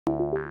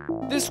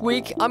This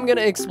week, I'm gonna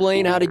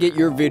explain how to get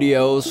your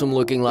videos from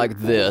looking like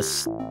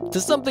this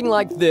to something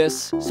like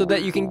this so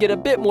that you can get a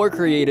bit more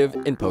creative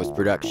in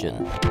post-production.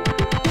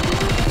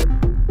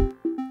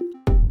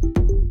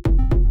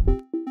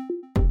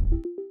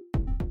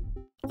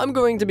 I'm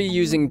going to be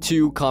using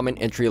two common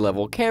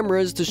entry-level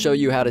cameras to show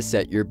you how to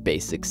set your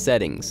basic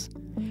settings.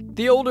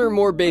 The older,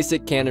 more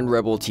basic Canon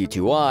Rebel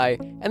T2i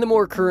and the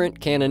more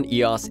current Canon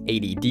EOS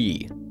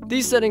 80D.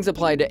 These settings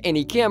apply to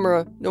any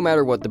camera, no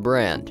matter what the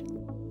brand.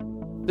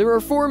 There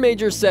are four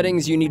major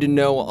settings you need to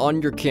know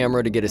on your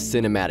camera to get a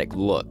cinematic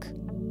look: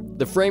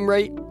 the frame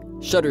rate,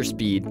 shutter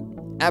speed,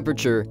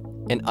 aperture,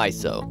 and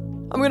ISO.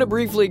 I'm going to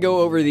briefly go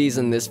over these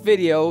in this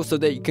video so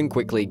that you can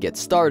quickly get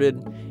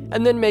started,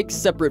 and then make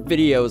separate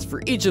videos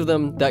for each of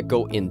them that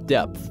go in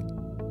depth.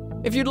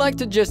 If you'd like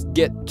to just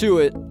get to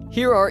it,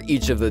 here are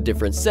each of the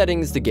different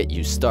settings to get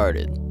you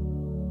started.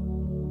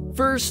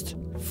 First,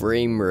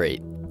 frame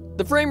rate.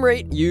 The frame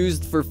rate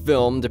used for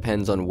film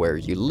depends on where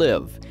you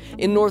live.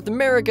 In North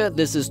America,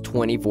 this is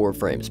 24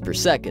 frames per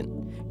second.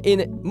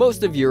 In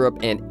most of Europe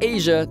and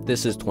Asia,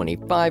 this is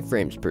 25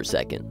 frames per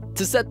second.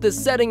 To set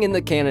this setting in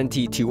the Canon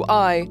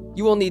T2i,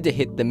 you will need to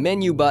hit the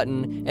menu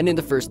button, and in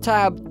the first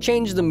tab,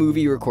 change the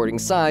movie recording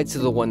size to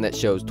the one that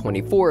shows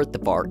 24 at the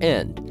far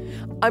end.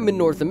 I'm in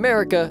North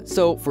America,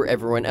 so for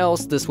everyone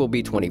else, this will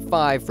be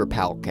 25 for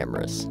PAL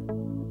cameras.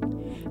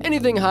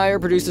 Anything higher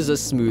produces a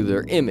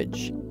smoother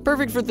image,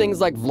 perfect for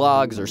things like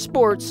vlogs or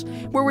sports,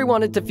 where we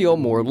want it to feel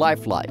more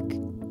lifelike.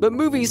 But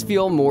movies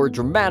feel more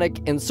dramatic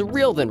and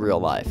surreal than real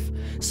life,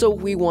 so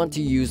we want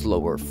to use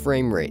lower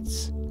frame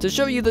rates. To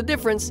show you the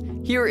difference,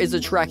 here is a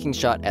tracking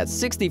shot at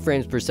 60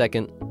 frames per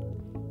second,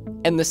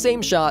 and the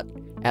same shot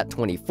at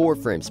 24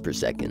 frames per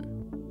second.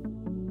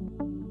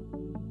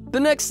 The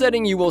next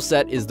setting you will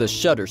set is the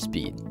shutter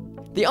speed.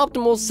 The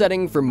optimal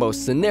setting for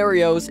most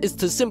scenarios is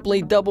to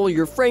simply double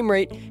your frame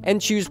rate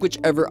and choose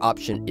whichever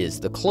option is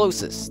the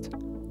closest.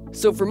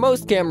 So for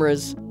most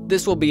cameras,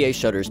 this will be a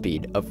shutter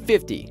speed of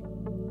 50.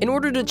 In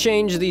order to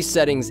change these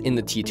settings in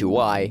the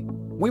T2i,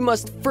 we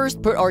must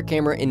first put our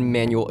camera in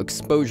manual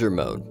exposure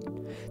mode.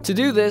 To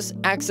do this,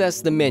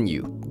 access the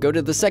menu, go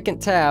to the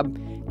second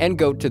tab, and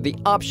go to the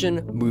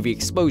option Movie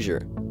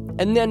Exposure,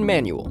 and then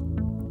Manual.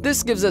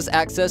 This gives us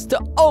access to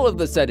all of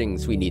the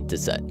settings we need to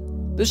set.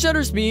 The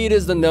shutter speed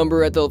is the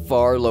number at the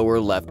far lower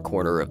left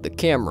corner of the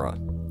camera.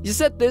 You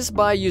set this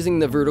by using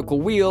the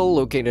vertical wheel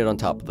located on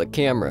top of the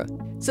camera.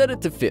 Set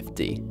it to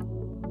 50.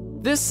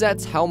 This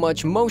sets how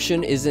much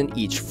motion is in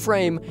each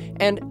frame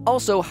and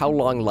also how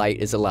long light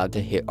is allowed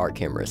to hit our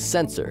camera's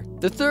sensor.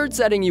 The third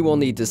setting you will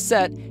need to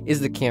set is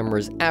the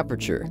camera's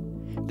aperture.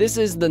 This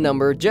is the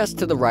number just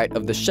to the right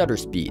of the shutter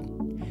speed.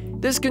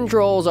 This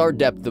controls our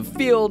depth of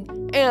field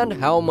and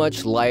how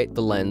much light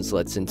the lens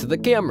lets into the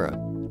camera.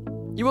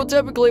 You will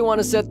typically want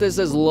to set this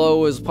as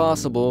low as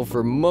possible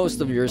for most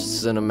of your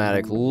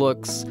cinematic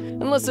looks,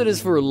 unless it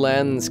is for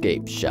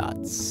landscape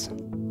shots.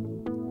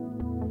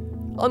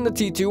 On the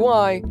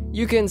T2i,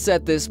 you can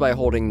set this by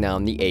holding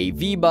down the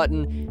AV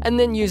button and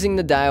then using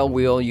the dial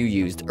wheel you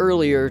used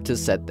earlier to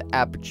set the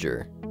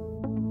aperture.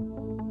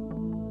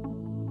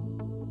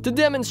 To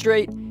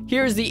demonstrate,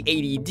 here's the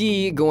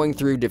 80D going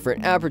through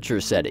different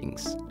aperture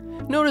settings.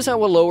 Notice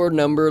how a lower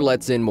number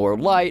lets in more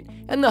light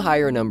and the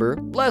higher number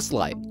less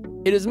light.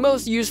 It is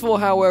most useful,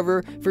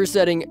 however, for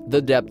setting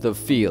the depth of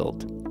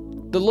field.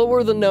 The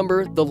lower the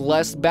number, the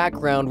less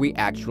background we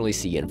actually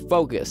see in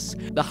focus.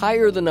 The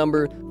higher the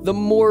number, the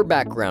more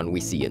background we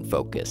see in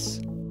focus.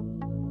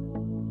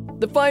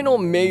 The final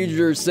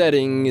major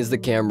setting is the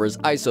camera's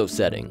ISO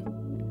setting.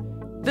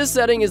 This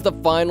setting is the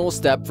final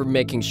step for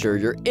making sure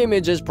your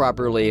image is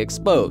properly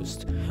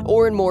exposed.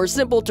 Or in more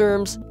simple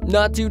terms,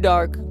 not too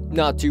dark,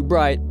 not too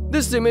bright.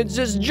 This image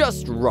is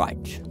just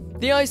right.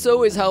 The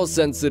ISO is how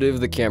sensitive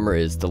the camera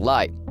is to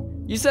light.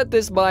 You set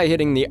this by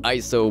hitting the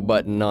ISO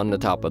button on the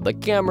top of the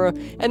camera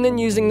and then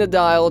using the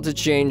dial to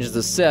change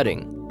the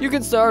setting. You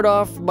can start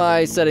off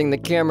by setting the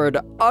camera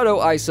to auto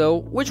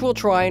ISO, which will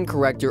try and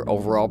correct your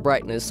overall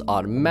brightness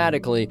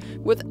automatically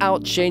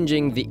without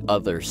changing the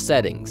other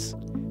settings.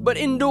 But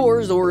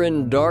indoors or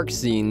in dark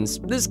scenes,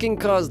 this can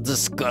cause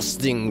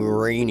disgusting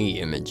grainy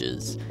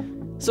images.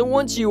 So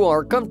once you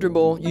are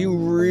comfortable, you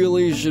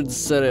really should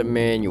set it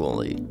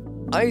manually.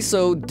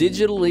 ISO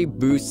digitally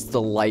boosts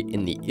the light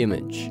in the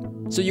image.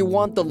 So you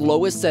want the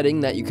lowest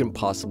setting that you can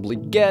possibly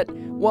get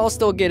while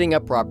still getting a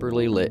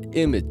properly lit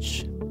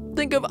image.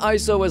 Think of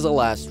ISO as a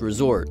last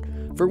resort,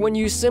 for when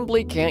you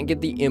simply can't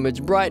get the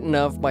image bright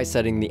enough by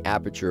setting the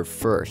aperture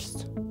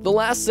first. The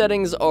last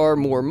settings are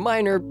more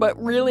minor,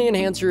 but really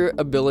enhance your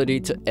ability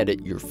to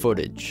edit your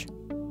footage.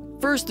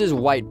 First is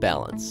white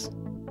balance.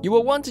 You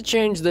will want to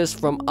change this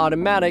from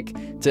automatic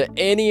to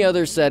any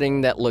other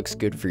setting that looks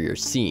good for your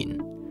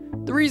scene.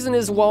 The reason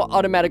is while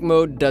automatic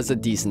mode does a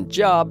decent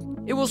job,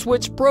 it will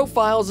switch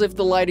profiles if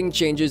the lighting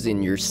changes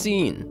in your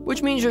scene,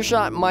 which means your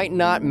shot might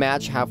not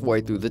match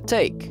halfway through the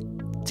take.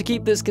 To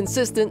keep this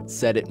consistent,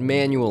 set it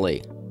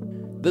manually.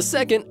 The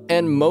second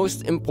and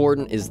most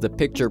important is the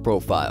picture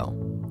profile.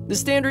 The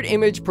standard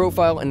image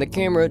profile in the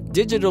camera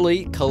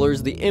digitally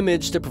colors the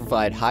image to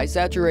provide high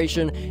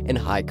saturation and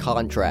high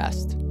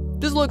contrast.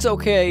 This looks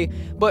okay,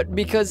 but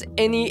because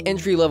any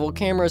entry-level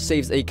camera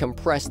saves a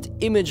compressed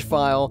image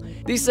file,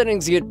 these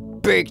settings get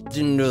baked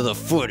into the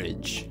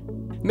footage,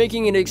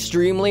 making it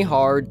extremely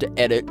hard to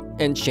edit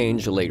and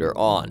change later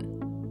on.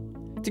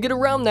 To get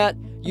around that,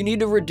 you need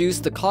to reduce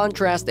the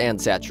contrast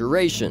and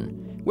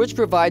saturation, which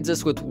provides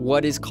us with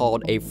what is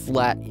called a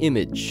flat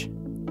image.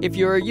 If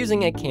you're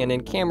using a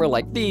Canon camera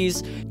like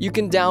these, you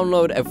can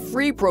download a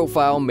free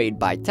profile made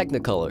by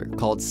Technicolor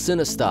called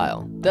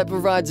CineStyle that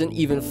provides an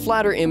even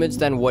flatter image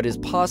than what is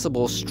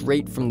possible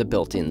straight from the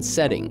built-in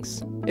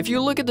settings. If you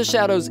look at the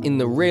shadows in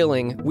the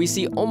railing, we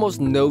see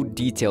almost no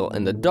detail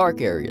in the dark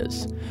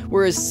areas,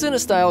 whereas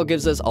CineStyle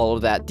gives us all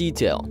of that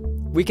detail.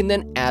 We can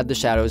then add the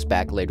shadows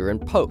back later in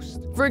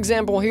post. For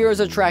example, here is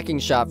a tracking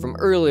shot from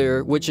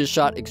earlier, which is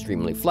shot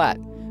extremely flat.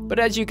 But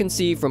as you can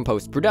see from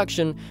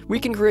post-production, we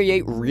can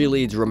create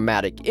really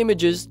dramatic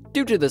images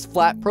due to this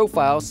flat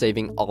profile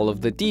saving all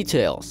of the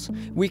details.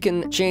 We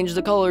can change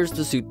the colors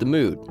to suit the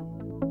mood.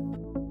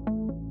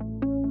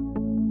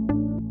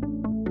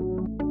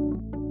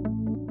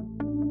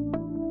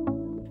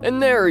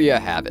 And there you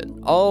have it,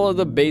 all of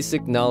the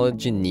basic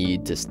knowledge you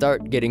need to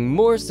start getting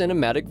more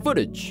cinematic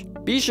footage.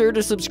 Be sure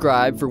to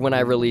subscribe for when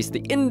I release the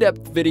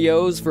in-depth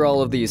videos for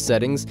all of these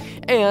settings,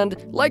 and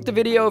like the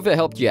video if it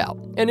helped you out.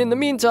 And in the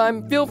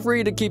meantime, feel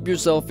free to keep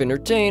yourself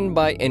entertained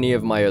by any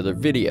of my other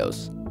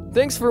videos.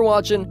 Thanks for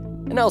watching,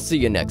 and I'll see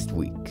you next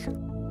week.